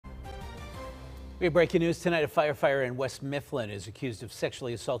We have breaking news tonight. A firefighter in West Mifflin is accused of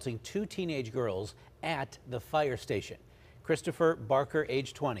sexually assaulting two teenage girls at the fire station. Christopher Barker,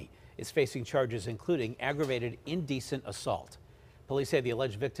 age 20, is facing charges including aggravated indecent assault. Police say the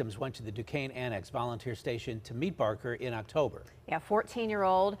alleged victims went to the Duquesne Annex volunteer station to meet Barker in October. Yeah,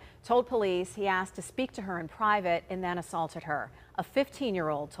 14-year-old told police he asked to speak to her in private and then assaulted her. A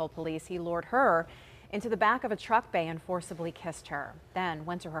 15-year-old told police he lured her into the back of a truck bay and forcibly kissed her, then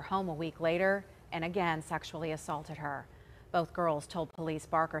went to her home a week later and again sexually assaulted her. Both girls told police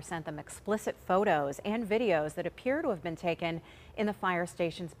Barker sent them explicit photos and videos that appear to have been taken in the fire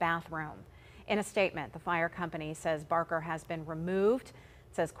station's bathroom. In a statement, the fire company says Barker has been removed.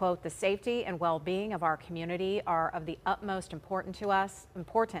 It says, quote, "The safety and well-being of our community are of the utmost importance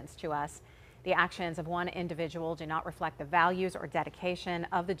to us. The actions of one individual do not reflect the values or dedication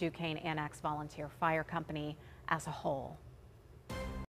of the Duquesne Annex Volunteer Fire Company as a whole."